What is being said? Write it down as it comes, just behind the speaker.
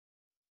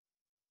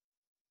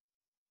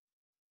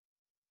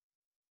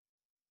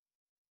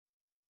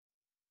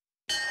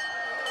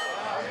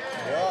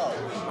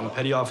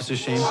petty officer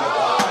shame.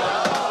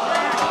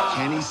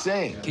 Can he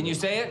say it? Can you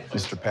say it?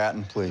 Mr.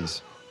 Patton,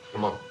 please.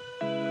 Come on.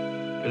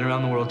 Been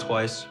around the world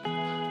twice.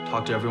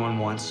 Talked to everyone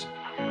once.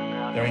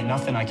 There ain't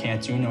nothing I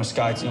can't do. No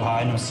sky too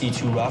high, no sea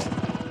too rough.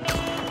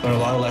 Learned a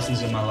lot of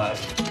lessons in my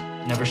life.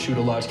 Never shoot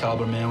a large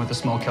caliber man with a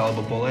small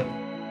caliber bullet.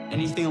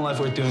 Anything in life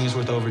worth doing is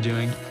worth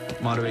overdoing.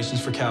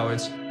 Moderation's for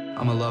cowards.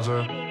 I'm a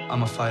lover.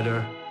 I'm a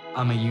fighter.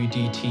 I'm a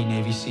UDT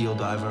Navy SEAL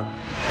diver.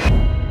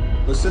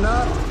 Listen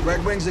up.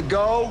 Red Wings a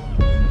go.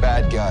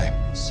 Bad guy.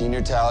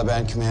 Senior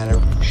Taliban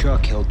commander. Shah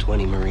killed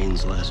 20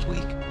 Marines last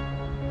week.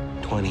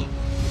 20.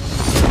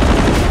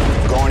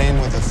 Going in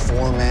with a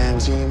four-man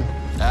team.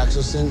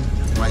 Axelson,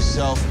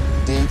 myself,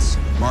 Dietz,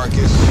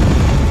 Marcus.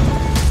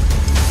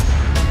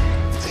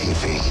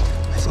 Davey.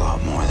 That's a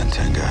lot more than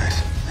 10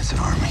 guys. That's an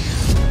army.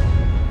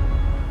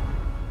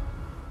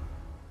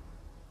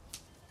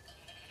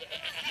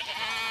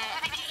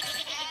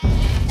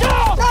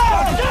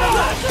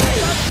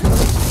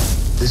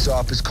 This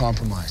op is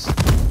compromised.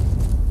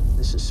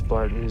 This is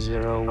Spartan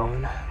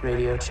 01.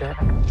 Radio check.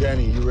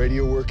 Danny, you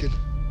radio working?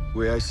 The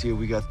way I see it,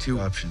 we got two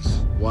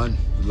options. One,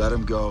 we let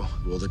him go,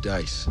 roll the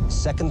dice.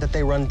 Second that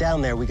they run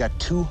down there, we got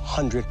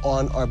 200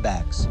 on our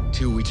backs.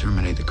 Two, we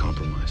terminate the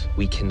compromise.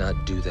 We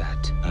cannot do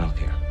that. I don't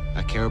care.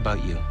 I care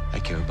about you. I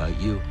care about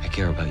you. I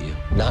care about you.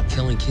 Not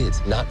killing kids,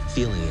 not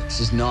feeling it. This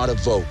is not a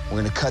vote. We're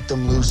gonna cut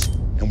them loose,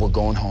 and we're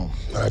going home.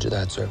 Roger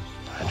that, sir.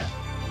 Roger.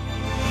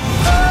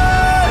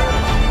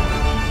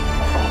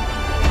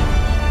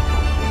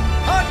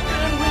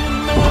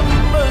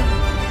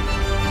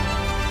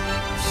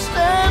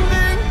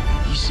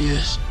 You see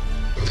this?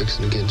 We're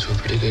fixing to get into a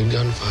pretty good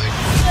gunfight.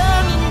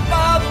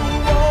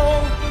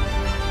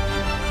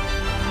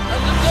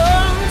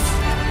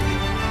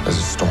 There's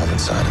a storm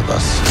inside of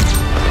us.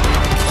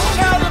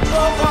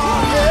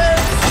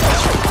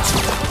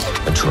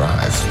 A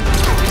drive.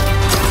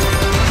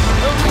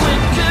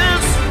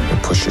 You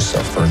push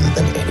yourself further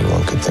than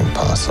anyone could think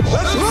possible. You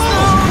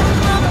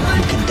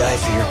can die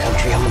for your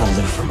country. I'm gonna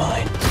live for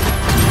mine.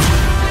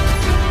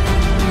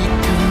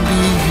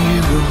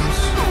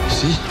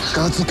 See?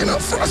 God's looking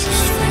out for us.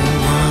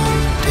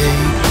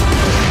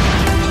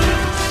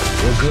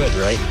 We're good,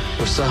 right?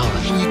 We're solid.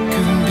 We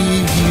can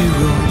be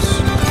heroes.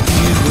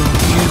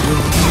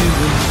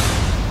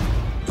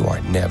 You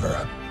are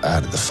never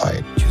out of the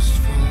fight. Just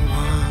for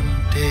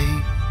one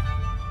day.